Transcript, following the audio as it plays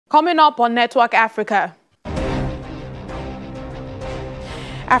Coming up on Network Africa.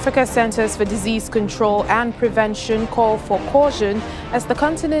 Africa Centers for Disease Control and Prevention call for caution as the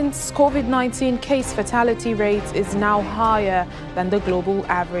continent's COVID-19 case fatality rate is now higher than the global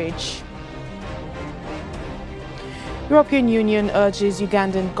average. European Union urges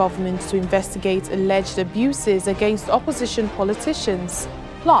Ugandan government to investigate alleged abuses against opposition politicians.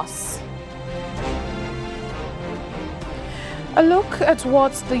 Plus, a look at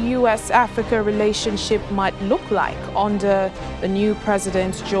what the US-Africa relationship might look like under the new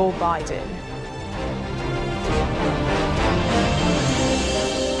President Joe Biden.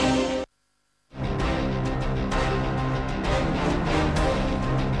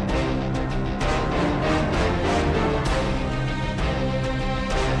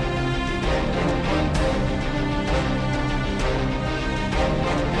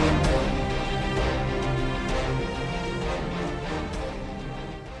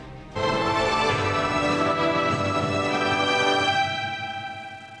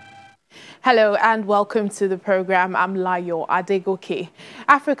 Hello and welcome to the program. I'm Layo Adegoke.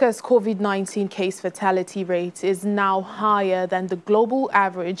 Africa's COVID-19 case fatality rate is now higher than the global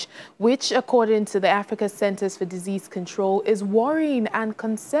average, which, according to the Africa Centers for Disease Control, is worrying and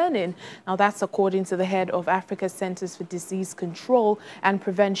concerning. Now, that's according to the head of Africa Centers for Disease Control and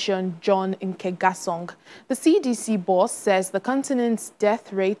Prevention, John Nkengasong. The CDC boss says the continent's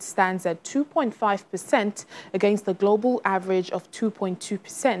death rate stands at 2.5% against the global average of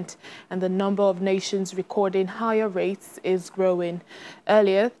 2.2%, and the number of nations recording higher rates is growing.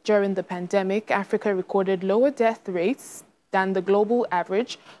 Earlier, during the pandemic, Africa recorded lower death rates than the global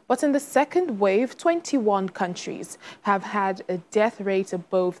average, but in the second wave, 21 countries have had a death rate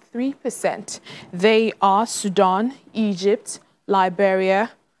above 3%. They are Sudan, Egypt,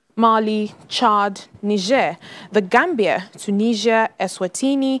 Liberia, Mali, Chad, Niger, the Gambia, Tunisia,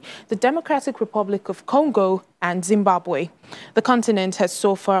 Eswatini, the Democratic Republic of Congo, and Zimbabwe. The continent has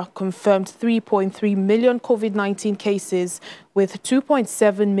so far confirmed 3.3 million COVID-19 cases with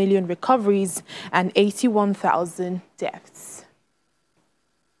 2.7 million recoveries and 81,000 deaths.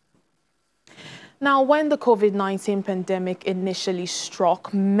 Now, when the COVID-19 pandemic initially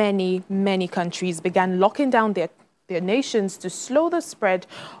struck, many countries began locking down their nations to slow the spread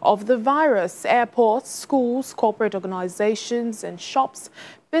of the virus. Airports, schools, corporate organizations and shops,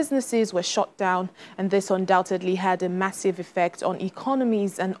 businesses were shut down, and this undoubtedly had a massive effect on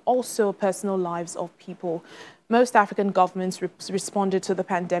economies and also personal lives of people. Most African governments responded to the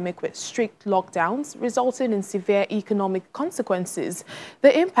pandemic with strict lockdowns, resulting in severe economic consequences.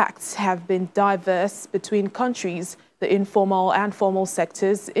 The impacts have been diverse between countries, the informal and formal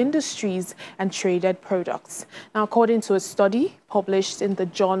sectors, industries, and traded products. Now, according to a study published in the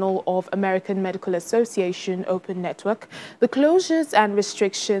Journal of American Medical Association Open Network, the closures and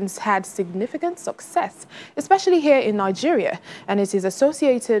restrictions had significant success, especially here in Nigeria, and it is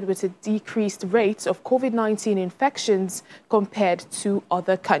associated with a decreased rate of COVID-19 infections compared to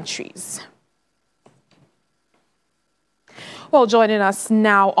other countries. Well, joining us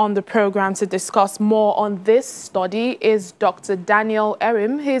now on the program to discuss more on this study is Dr. Daniel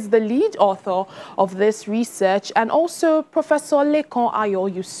Erim. He's the lead author of this research, and also Professor Lekan Ayo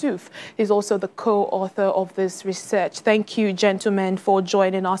Yusuf. He's also the co-author of this research. Thank you, gentlemen, for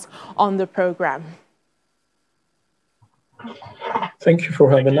joining us on the program. Thank you for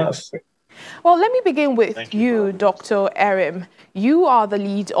having us. Well, let me begin with you, Dr. Erim. You are the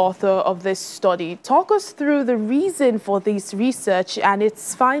lead author of this study. Talk us through the reason for this research and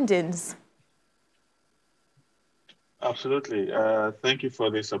its findings. Absolutely. Thank you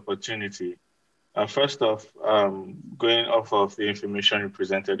for this opportunity. First off, going off of the information you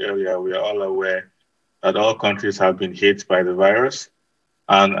presented earlier, we are all aware that all countries have been hit by the virus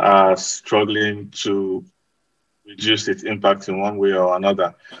and are struggling to reduce its impact in one way or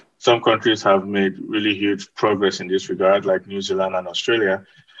another. Some countries have made really huge progress in this regard, like New Zealand and Australia,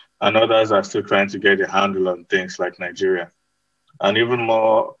 and others are still trying to get a handle on things like Nigeria. And even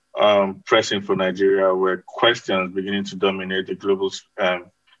more pressing for Nigeria were questions beginning to dominate the global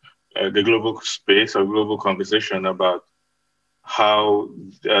space or global conversation about how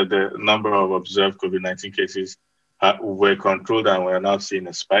the number of observed COVID-19 cases were controlled and we're now seeing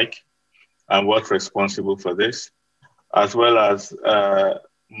a spike, and what's responsible for this, as well as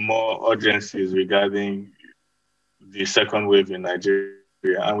more urgencies regarding the second wave in Nigeria.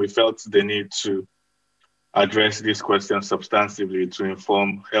 And we felt the need to address these questions substantively to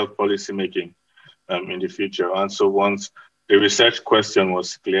inform health policy making in the future. And so once the research question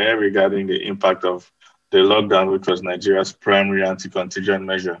was clear regarding the impact of the lockdown, which was Nigeria's primary anti-contagion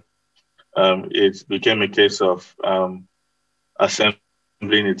measure, it became a case of assembling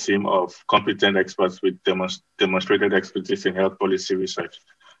assembling a team of competent experts with demonstrated expertise in health policy research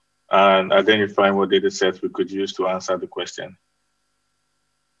and identifying what data sets we could use to answer the question.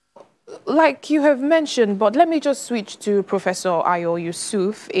 Like you have mentioned, but let me just switch to Professor Ayo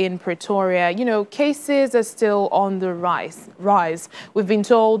Yusuf in Pretoria. You know, cases are still on the rise. We've been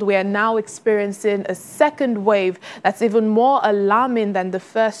told we are now experiencing a second wave that's even more alarming than the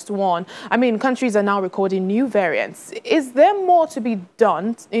first one. I mean, countries are now recording new variants. Is there more to be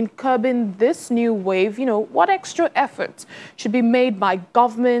done in curbing this new wave? You know, what extra effort should be made by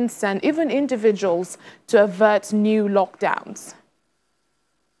governments and even individuals to avert new lockdowns?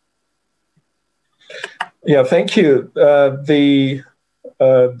 Yeah, thank you. The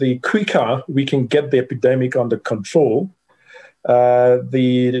quicker we can get the epidemic under control,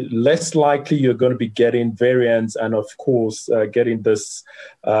 the less likely you're going to be getting variants and, of course, getting this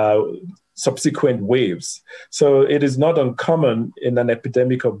subsequent waves. So it is not uncommon in an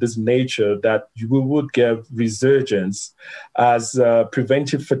epidemic of this nature that you would get resurgence as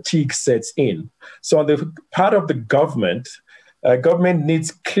preventive fatigue sets in. So on the part of the government needs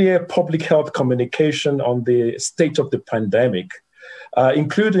clear public health communication on the state of the pandemic,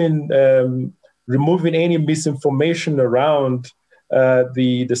 including removing any misinformation around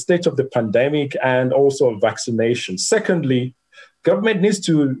the state of the pandemic and also vaccination. Secondly, government needs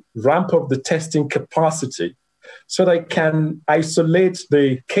to ramp up the testing capacity so that it can isolate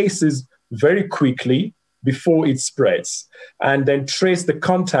the cases very quickly before it spreads and then trace the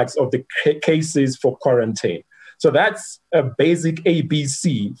contacts of the cases for quarantine. So that's a basic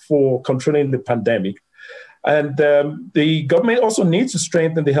ABC for controlling the pandemic. And the government also needs to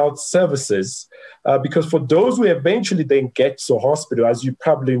strengthen the health services because for those who eventually then get to hospital, as you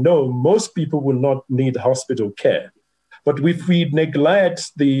probably know, most people will not need hospital care. But if we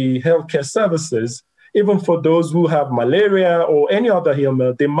neglect the healthcare services, even for those who have malaria or any other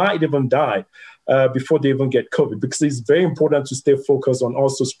ailment, they might even die before they even get COVID, because it's very important to stay focused on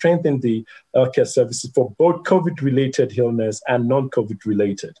also strengthening the healthcare services for both COVID-related illness and non-COVID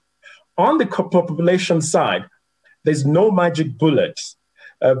related. On the population side, there's no magic bullet.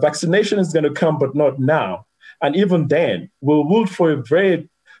 Vaccination is going to come, but not now. And even then, we will for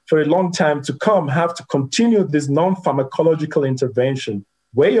a long time to come have to continue this non-pharmacological intervention.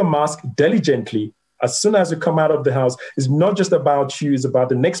 Wear your mask diligently as soon as you come out of the house. It's not just about you, it's about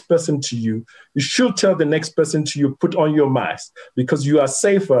the next person to you. You should tell the next person to you, put on your mask, because you are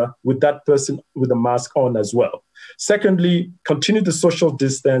safer with that person with a mask on as well. Secondly, continue the social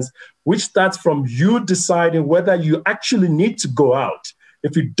distance, which starts from you deciding whether you actually need to go out.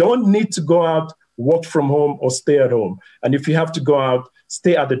 If you don't need to go out, work from home or stay at home. And if you have to go out,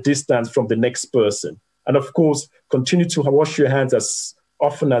 stay at a distance from the next person. And of course, continue to wash your hands as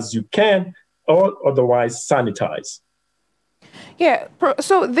often as you can, or otherwise sanitize. Yeah,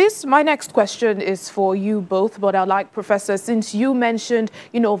 so my next question is for you both, but I'd like, Professor, since you mentioned,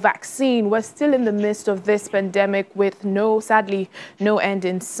 vaccine, we're still in the midst of this pandemic with sadly, no end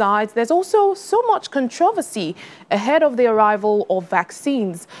in sight. There's also so much controversy ahead of the arrival of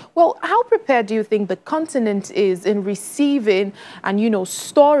vaccines. Well, how prepared do you think the continent is in receiving and,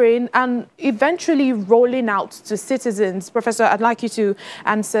 storing and eventually rolling out to citizens? Professor, I'd like you to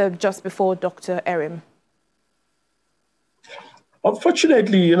answer just before Dr. Erim.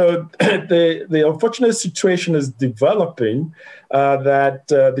 Unfortunately, the unfortunate situation is developing that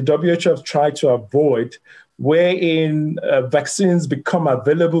the WHO have tried to avoid, wherein vaccines become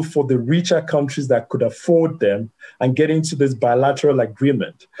available for the richer countries that could afford them and get into this bilateral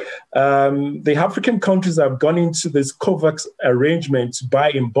agreement. The African countries have gone into this COVAX arrangement to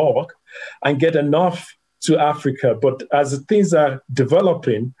buy in bulk and get enough to Africa. But as things are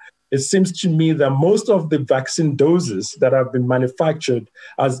developing, it seems to me that most of the vaccine doses that have been manufactured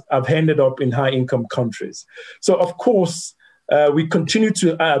have ended up in high-income countries. So, of course, we continue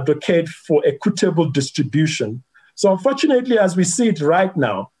to advocate for equitable distribution. So, unfortunately, as we see it right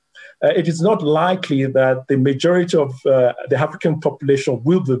now, it is not likely that the majority of the African population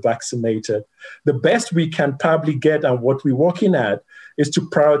will be vaccinated. The best we can probably get and what we're working at is to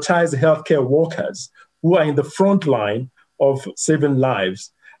prioritize healthcare workers who are in the front line of saving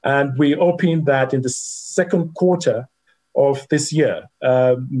lives. And we're hoping that in the second quarter of this year,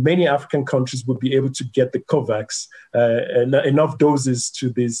 many African countries will be able to get the COVAX, enough doses to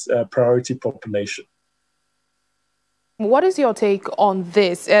this priority population. What is your take on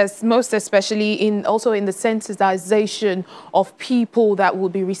this, as most especially also in the sensitization of people that will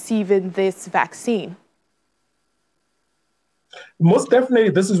be receiving this vaccine? Most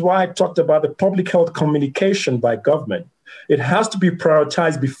definitely, this is why I talked about the public health communication by government. It has to be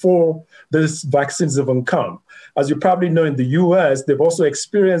prioritized before these vaccines even come. as you probably know, in the US, they've also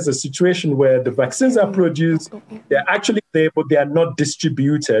experienced a situation where the vaccines are produced, they're actually there, but they are not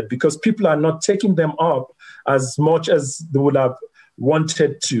distributed because people are not taking them up as much as they would have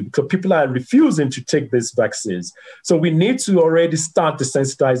wanted to, because people are refusing to take these vaccines. So we need to already start the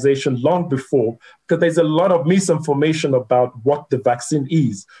sensitization long before, because there's a lot of misinformation about what the vaccine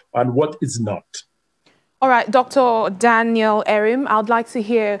is and what is not. All right, Dr. Daniel Erim, I'd like to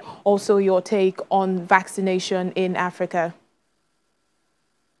hear also your take on vaccination in Africa.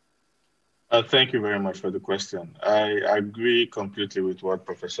 Thank you very much for the question. I agree completely with what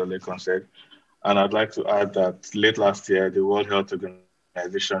Professor Lekon said. And I'd like to add that late last year, the World Health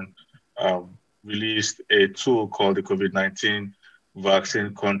Organization released a tool called the COVID-19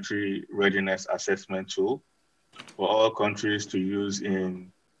 Vaccine Country Readiness Assessment Tool for all countries to use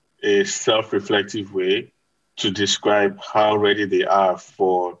in a self-reflective way to describe how ready they are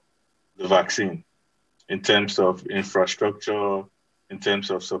for the vaccine in terms of infrastructure, in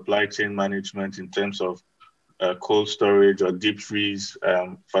terms of supply chain management, in terms of cold storage or deep freeze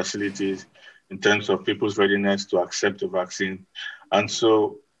facilities, in terms of people's readiness to accept the vaccine. And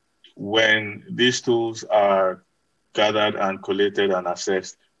so when these tools are gathered and collated and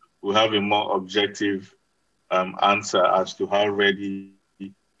assessed, we'll have a more objective answer as to how ready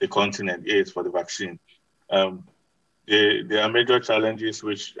the continent is for the vaccine. There are major challenges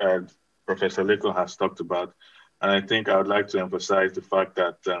which Professor Lekon has talked about. And I think I would like to emphasize the fact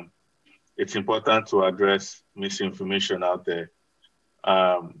that it's important to address misinformation out there.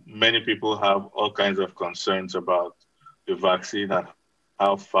 Many people have all kinds of concerns about the vaccine and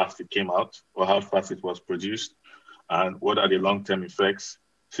how fast it came out or how fast it was produced and what are the long-term effects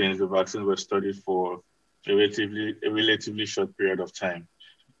since the vaccines were studied for a relatively short period of time.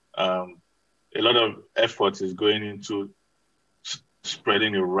 A lot of effort is going into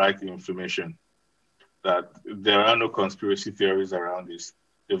spreading the right information, that there are no conspiracy theories around this.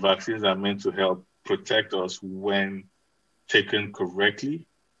 The vaccines are meant to help protect us when taken correctly.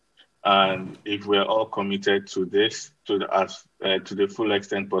 And if we're all committed to this, to the full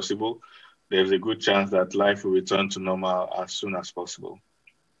extent possible, there's a good chance that life will return to normal as soon as possible.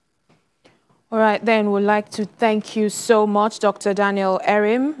 All right, then we'd like to thank you so much, Dr. Daniel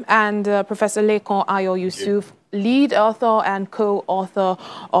Erim and Professor Lekon Ayo Yusuf, lead author and co-author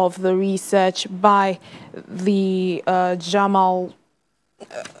of the research by the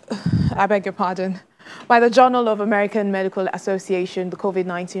by the Journal of American Medical Association, the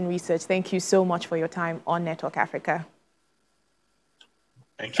COVID-19 research. Thank you so much for your time on Network Africa.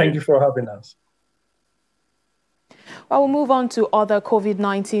 Thank you for having us. Well, we'll move on to other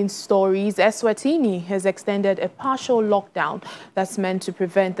COVID-19 stories. Eswatini has extended a partial lockdown that's meant to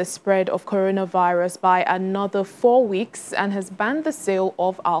prevent the spread of coronavirus by another 4 weeks and has banned the sale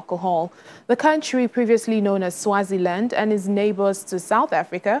of alcohol. The country, previously known as Swaziland, and is neighbors to South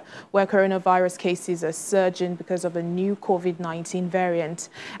Africa, where coronavirus cases are surging because of a new COVID-19 variant.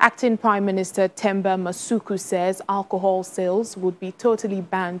 Acting Prime Minister Themba Masuku says alcohol sales would be totally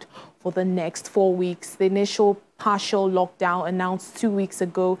banned for the next 4 weeks. The initial partial lockdown announced 2 weeks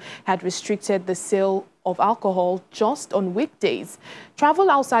ago had restricted the sale of alcohol just on weekdays. Travel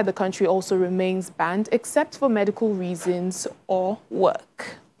outside the country also remains banned except for medical reasons or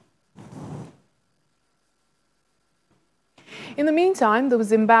work. In the meantime, the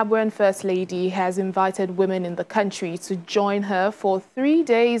Zimbabwean First Lady has invited women in the country to join her for 3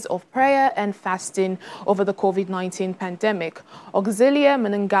 days of prayer and fasting over the COVID-19 pandemic. Auxilia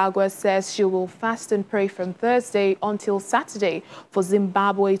Mnangagwa says she will fast and pray from Thursday until Saturday for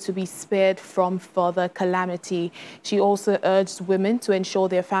Zimbabwe to be spared from further calamity. She also urged women to ensure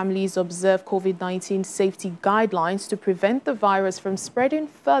their families observe COVID-19 safety guidelines to prevent the virus from spreading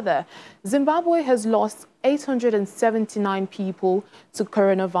further. Zimbabwe has lost 879 people to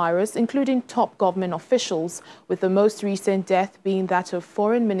coronavirus, including top government officials, with the most recent death being that of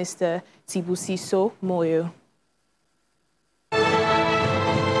Foreign Minister Sibusiso Moyo.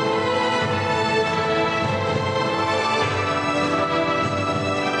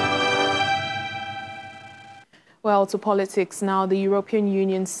 Well, to politics now. The European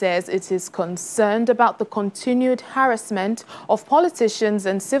Union says it is concerned about the continued harassment of politicians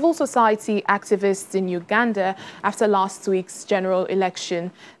and civil society activists in Uganda after last week's general election.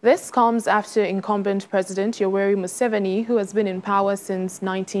 This comes after incumbent President Yoweri Museveni, who has been in power since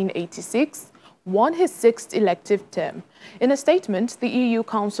 1986, won his 6th elective term. In a statement, the EU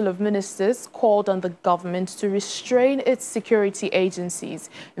Council of Ministers called on the government to restrain its security agencies,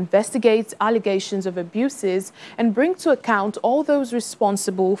 investigate allegations of abuses, and bring to account all those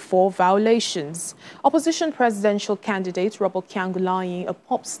responsible for violations. Opposition presidential candidate Robert Kyagulanyi, a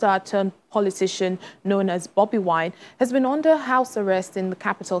pop star turned politician known as Bobi Wine, has been under house arrest in the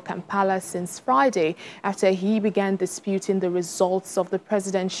capital Kampala since Friday after he began disputing the results of the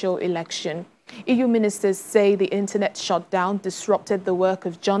presidential election. EU ministers say the internet shutdown disrupted the work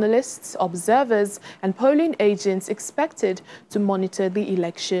of journalists, observers, and polling agents expected to monitor the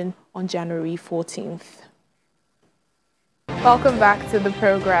election on January 14th. Welcome back to the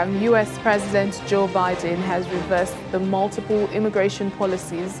program. U.S. President Joe Biden has reversed the multiple immigration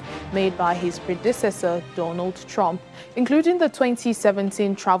policies made by his predecessor, Donald Trump, including the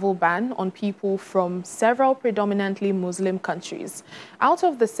 2017 travel ban on people from several predominantly Muslim countries. Out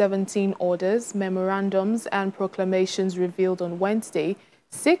of the 17 orders, memorandums, and proclamations revealed on Wednesday,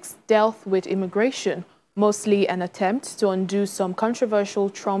 6 dealt with immigration, mostly an attempt to undo some controversial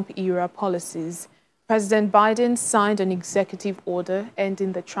Trump-era policies. President Biden signed an executive order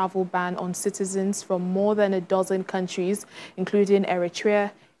ending the travel ban on citizens from more than a dozen countries, including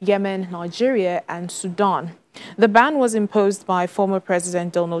Eritrea, Yemen, Nigeria, and Sudan. The ban was imposed by former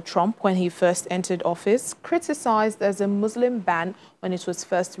President Donald Trump when he first entered office, criticized as a Muslim ban when it was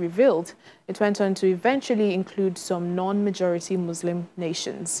first revealed. It went on to eventually include some non-majority Muslim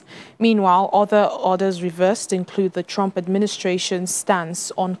nations. Meanwhile, other orders reversed include the Trump administration's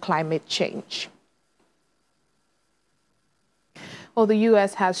stance on climate change. Well, the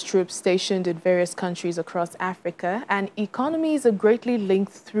U.S. has troops stationed in various countries across Africa, and economies are greatly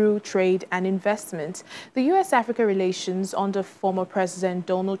linked through trade and investment. The U.S.-Africa relations under former President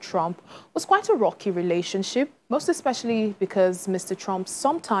Donald Trump was quite a rocky relationship, most especially because Mr. Trump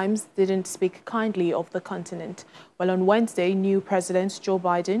sometimes didn't speak kindly of the continent. Well, on Wednesday, new President Joe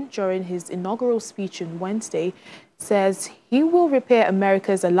Biden, during his inaugural speech on Wednesday, says he will repair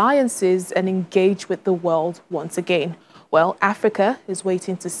America's alliances and engage with the world once again. Well, Africa is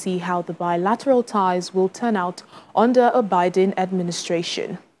waiting to see how the bilateral ties will turn out under a Biden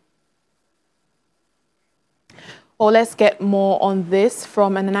administration. Well, let's get more on this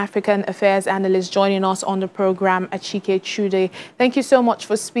from an African affairs analyst joining us on the program, Achike Chude. Thank you so much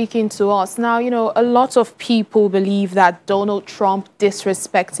for speaking to us. Now, you know, a lot of people believe that Donald Trump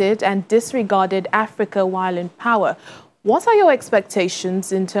disrespected and disregarded Africa while in power. What are your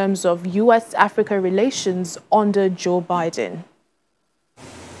expectations in terms of U.S.-Africa relations under Joe Biden?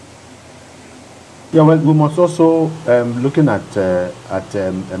 Yeah, well, we must also, looking at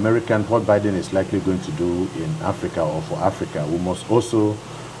American, what Biden is likely going to do in Africa or for Africa, we must also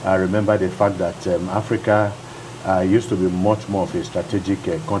remember the fact that Africa used to be much more of a strategic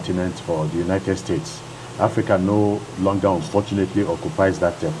continent for the United States. Africa no longer, unfortunately, occupies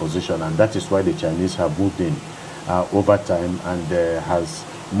that position, and that is why the Chinese have moved in over time and has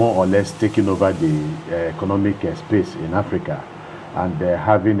more or less taken over the economic space in Africa, and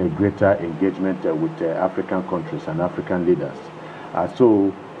having a greater engagement with African countries and African leaders.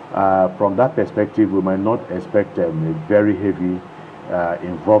 So from that perspective, we might not expect a very heavy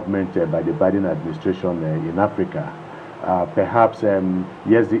involvement by the Biden administration in Africa. Perhaps,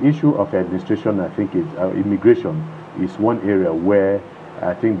 yes, the issue of administration, I think, is immigration is one area where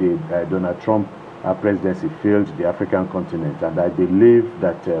I think the Donald Trump presidency failed the African continent, and I believe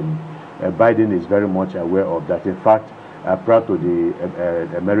that Biden is very much aware of that. In fact, prior to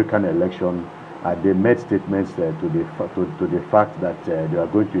the American election, they made statements to the fact that they are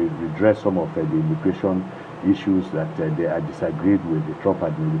going to redress some of the immigration issues that they are disagreed with the Trump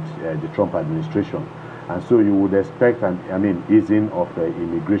administration. And so you would expect, easing of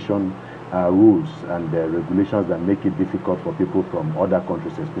immigration rules and regulations that make it difficult for people from other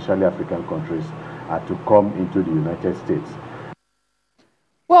countries, especially African countries, to come into the United States.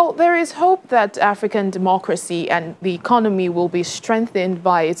 Well, there is hope that African democracy and the economy will be strengthened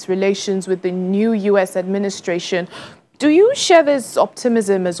by its relations with the new U.S. administration. Do you share this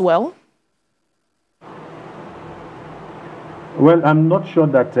optimism as well? Well, I'm not sure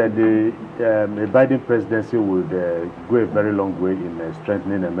that the Biden presidency would go a very long way in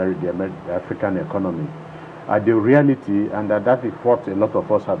strengthening the African economy. The reality, and that is what a lot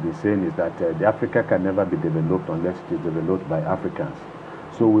of us have been saying, is that the Africa can never be developed unless it is developed by Africans.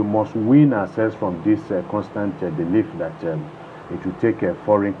 So we must wean ourselves from this constant belief that it will take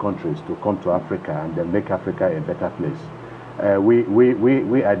foreign countries to come to Africa and then make Africa a better place.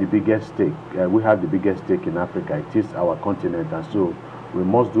 We are the biggest stake. We have the biggest stake in Africa. It is our continent, and so we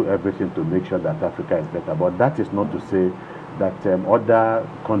must do everything to make sure that Africa is better. But that is not to say that other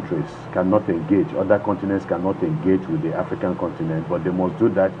countries cannot engage, other continents cannot engage with the African continent, but they must do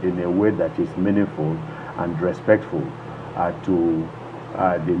that in a way that is meaningful and respectful to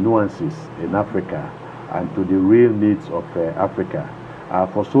the nuances in Africa and to the real needs of Africa.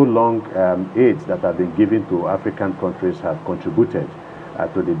 For so long, aids that have been given to African countries have contributed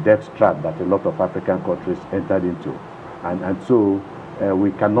to the debt trap that a lot of African countries entered into. And so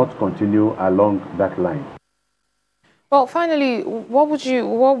we cannot continue along that line. Well, finally,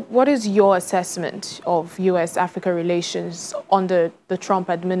 what is your assessment of U.S.-Africa relations under the Trump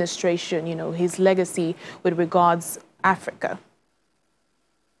administration, you know, his legacy with regards Africa?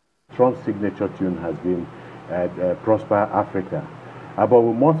 Trump's signature tune has been Prosper Africa. But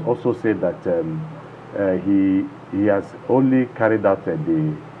we must also say that he has only carried out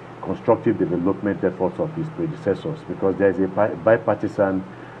the constructive development efforts of his predecessors, because there is a bipartisan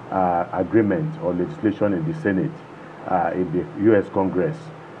agreement or legislation in the Senate, in the U.S. Congress,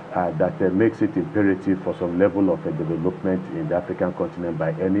 that makes it imperative for some level of development in the African continent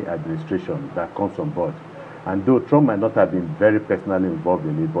by any administration that comes on board. And though Trump might not have been very personally involved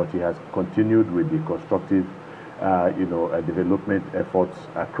in it, but he has continued with the constructive development efforts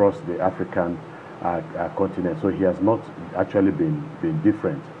across the African continent. So he has not actually been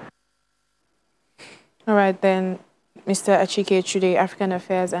different. All right, then, Mr. Achike Chude, African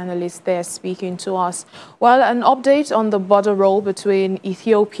Affairs Analyst there speaking to us. Well, an update on the border roll between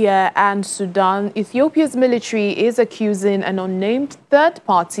Ethiopia and Sudan. Ethiopia's military is accusing an unnamed third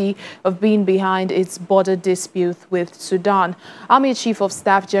party of being behind its border dispute with Sudan. Army Chief of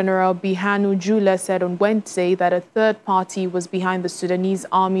Staff General Bihanu Jula said on Wednesday that a third party was behind the Sudanese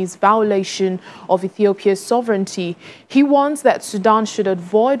army's violation of Ethiopia's sovereignty. He warns that Sudan should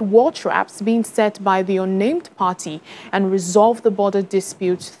avoid war traps being set by the unnamed party and resolve the border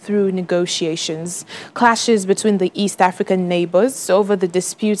dispute through negotiations. Clashes between the East African neighbors over the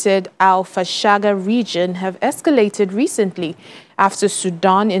disputed Al-Fashaga region have escalated recently after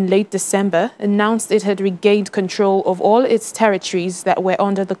Sudan in late December announced it had regained control of all its territories that were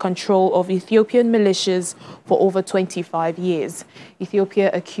under the control of Ethiopian militias for over 25 years. Ethiopia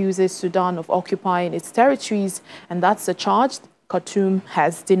accuses Sudan of occupying its territories, and that's a charge Khartoum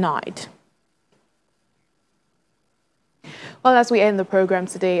has denied. Well, as we end the program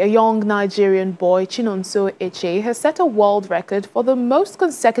today, a young Nigerian boy, Chinonso Eche, has set a world record for the most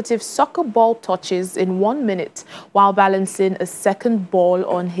consecutive soccer ball touches in 1 minute while balancing a second ball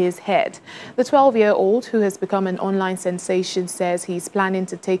on his head. The 12-year-old, who has become an online sensation, says he's planning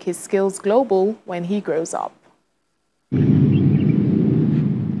to take his skills global when he grows up.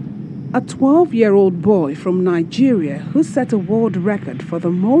 A 12-year-old boy from Nigeria who set a world record for the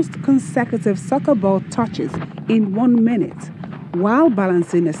most consecutive soccer ball touches in 1 minute while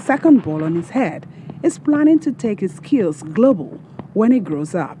balancing a second ball on his head is planning to take his skills global when he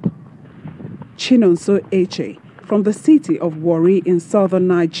grows up. Chinonso Eche from the city of Warri in southern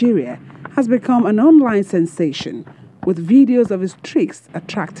Nigeria has become an online sensation, with videos of his tricks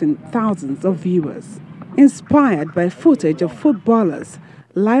attracting thousands of viewers. Inspired by footage of footballers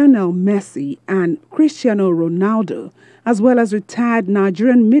Lionel Messi and Cristiano Ronaldo, as well as retired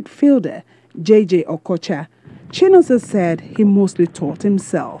Nigerian midfielder JJ Okocha, Chinonso said he mostly taught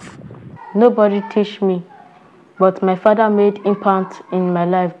himself. Nobody teach me, but my father made impact in my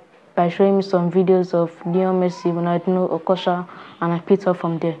life by showing me some videos of Lionel Messi, Ronaldo, Okocha, and I picked up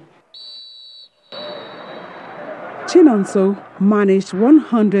from there. Chinonso managed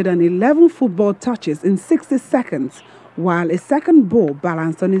 111 football touches in 60 seconds while a second ball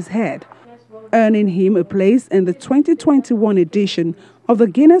balanced on his head, earning him a place in the 2021 edition of the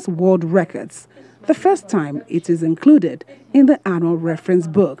Guinness World Records, the first time it is included in the annual reference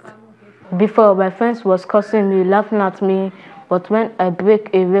book. Before, my friends was cursing me, laughing at me, but when I break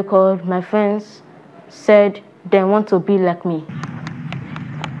a record, my friends said they want to be like me.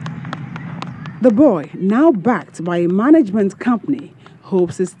 The boy, now backed by a management company,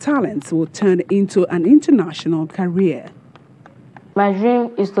 hopes his talents will turn into an international career. My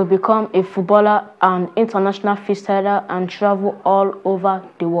dream is to become a footballer and international freestyler and travel all over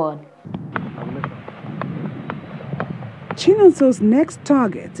the world. Chinonso's next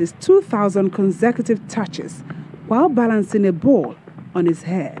target is 2,000 consecutive touches while balancing a ball on his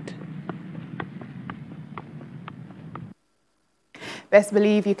head. Best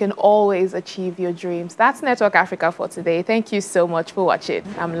believe you can always achieve your dreams. That's Network Africa for today. Thank you so much for watching.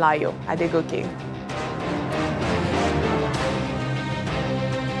 I'm Layo Adegoke.